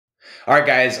All right,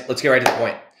 guys, let's get right to the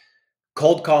point.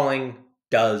 Cold calling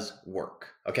does work.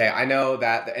 Okay, I know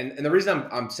that, and the reason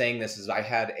I'm saying this is I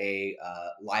had a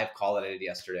live call that I did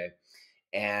yesterday,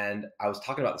 and I was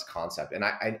talking about this concept, and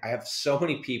I have so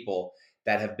many people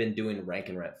that have been doing rank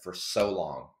and rent for so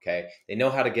long. Okay, they know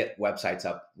how to get websites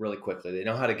up really quickly. They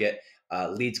know how to get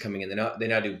leads coming in. They know how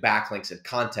to do backlinks and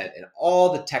content and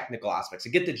all the technical aspects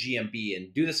and get the GMB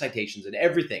and do the citations and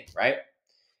everything, right?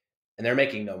 And they're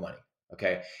making no money.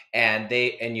 Okay. And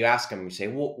you ask them, you say,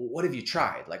 well, what have you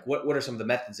tried? Like, what are some of the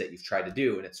methods that you've tried to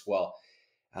do? And it's, well,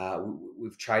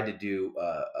 we've tried to do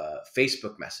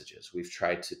Facebook messages. We've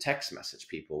tried to text message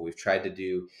people. We've tried to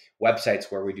do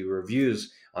websites where we do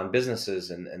reviews on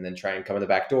businesses and then try and come in the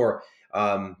back door.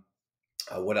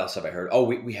 What else have I heard? Oh,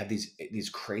 we have these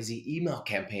crazy email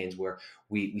campaigns where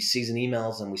we season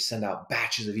emails and we send out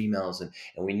batches of emails and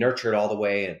we nurture it all the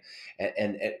way.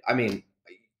 And I mean,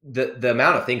 the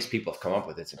amount of things people have come up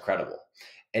with, it's incredible.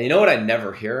 And you know what I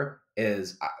never hear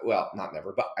is, well, not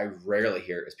never, but I rarely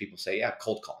hear is people say, yeah,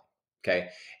 cold calling. Okay.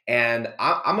 And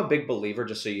I'm a big believer,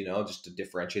 just so you know, just to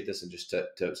differentiate this and just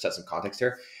to set some context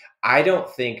here. I don't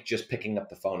think just picking up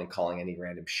the phone and calling any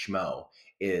random schmo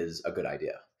is a good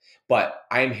idea. But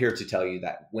I am here to tell you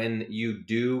that when you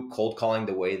do cold calling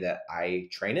the way that I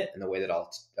train it and the way that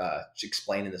I'll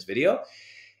explain in this video,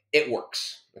 it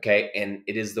works. Okay. And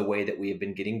it is the way that we have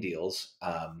been getting deals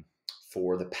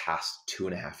for the past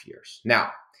 2.5 years. Now,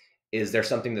 is there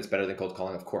something that's better than cold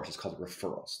calling? Of course, it's called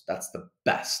referrals. That's the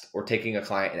best. Or taking a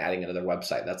client and adding another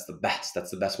website. That's the best.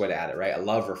 That's the best way to add it, right? I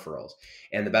love referrals.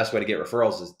 And the best way to get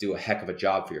referrals is do a heck of a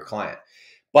job for your client.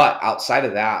 But outside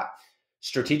of that,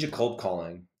 strategic cold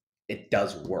calling, it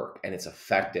does work and it's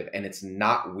effective and it's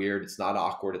not weird. It's not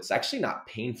awkward. It's actually not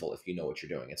painful if you know what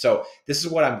you're doing. And so this is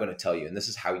what I'm going to tell you. And this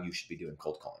is how you should be doing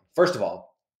cold calling. First of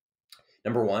all,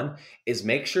 number one is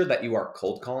make sure that you are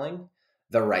cold calling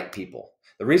the right people.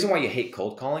 The reason why you hate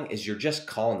cold calling is you're just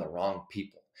calling the wrong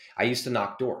people. I used to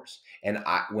knock doors, and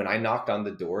when I knocked on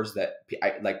the doors that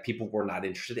people were not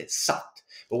interested, it sucked.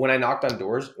 But when I knocked on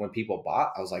doors when people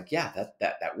bought, I was like, yeah,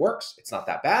 that works. It's not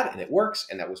that bad, and it works,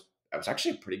 and that was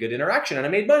actually a pretty good interaction, and I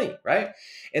made money, right?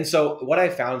 And so what I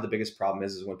found the biggest problem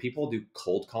is when people do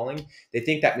cold calling, they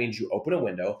think that means you open a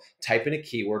window, type in a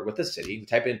keyword with a city,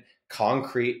 type in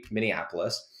concrete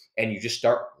Minneapolis, and you just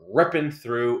start ripping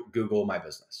through Google My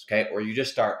Business, okay? Or you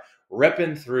just start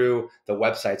ripping through the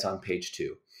websites on page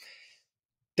 2.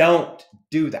 Don't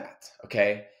do that,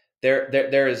 okay?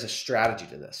 There is a strategy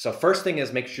to this. So first thing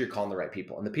is make sure you're calling the right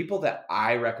people. And the people that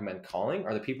I recommend calling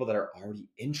are the people that are already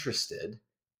interested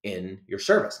in your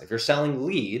service. If you're selling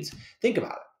leads, think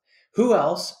about it. Who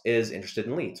else is interested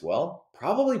in leads? Well,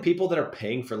 probably people that are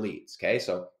paying for leads, okay?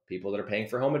 So people that are paying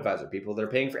for HomeAdvisor, people that are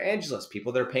paying for Angelus,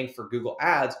 people that are paying for Google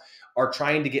Ads are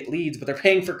trying to get leads, but they're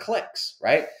paying for clicks,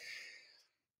 right?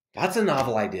 That's a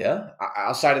novel idea.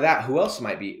 Outside of that, who else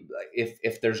might be?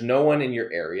 If there's no one in your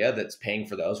area that's paying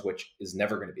for those, which is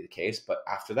never going to be the case, but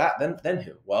after that, then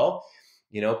who? Well,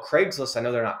 Craigslist, I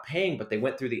know they're not paying, but they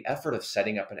went through the effort of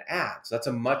setting up an ad. So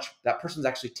that person's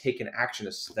actually taken action.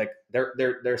 It's like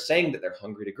they're saying that they're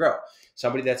hungry to grow.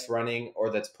 Somebody that's running or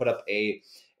that's put up a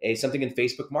something in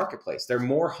Facebook Marketplace, they're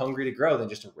more hungry to grow than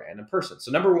just a random person.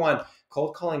 So number one,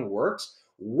 cold calling works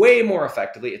way more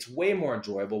effectively. It's way more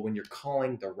enjoyable when you're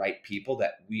calling the right people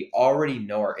that we already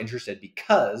know are interested,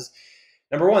 because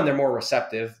number one, they're more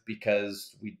receptive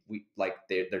because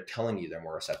they're telling you they're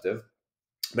more receptive.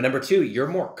 But number two, you're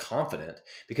more confident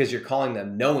because you're calling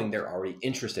them knowing they're already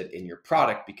interested in your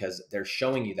product because they're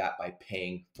showing you that by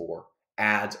paying for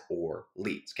ads or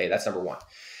leads. Okay, that's number one.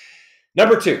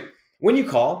 Number two, when you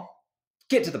call,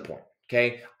 get to the point.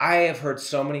 Okay, I have heard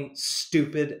so many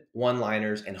stupid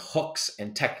one-liners and hooks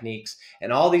and techniques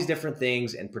and all these different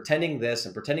things and pretending this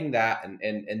and pretending that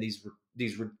and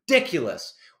these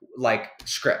ridiculous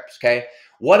scripts. Okay,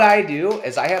 what I do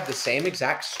is I have the same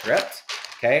exact script.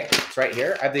 Okay, it's right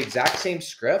here. I have the exact same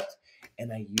script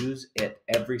and I use it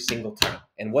every single time.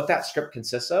 And what that script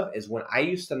consists of is when I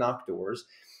used to knock doors,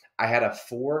 I had a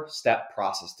 4-step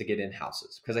process to get in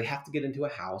houses because I have to get into a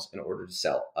house in order to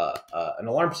sell an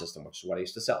alarm system, which is what I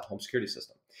used to sell, home security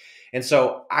system. And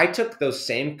so I took those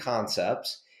same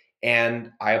concepts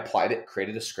and I applied it,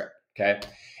 created a script. Okay.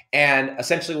 And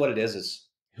essentially what it is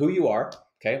who you are.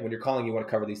 Okay. When you're calling, you want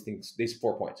to cover these things, these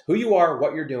 4 points: who you are,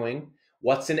 what you're doing,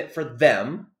 what's in it for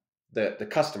them, the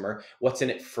customer, what's in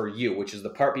it for you, which is the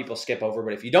part people skip over.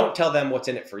 But if you don't tell them what's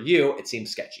in it for you, it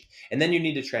seems sketchy. And then you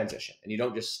need to transition and you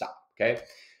don't just stop. Okay.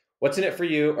 What's in it for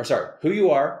you, who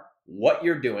you are, what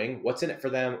you're doing, what's in it for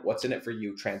them, what's in it for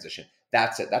you, transition.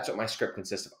 That's it. That's what my script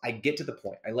consists of. I get to the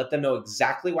point. I let them know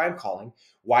exactly why I'm calling,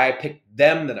 why I picked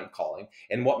them that I'm calling,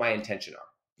 and what my intentions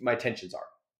are.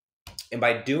 And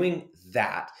by doing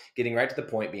that, getting right to the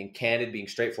point, being candid, being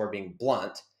straightforward, being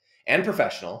blunt and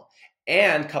professional,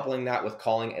 and coupling that with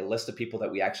calling a list of people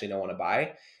that we actually know want to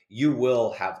buy, you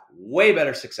will have way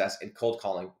better success, and cold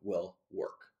calling will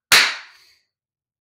work.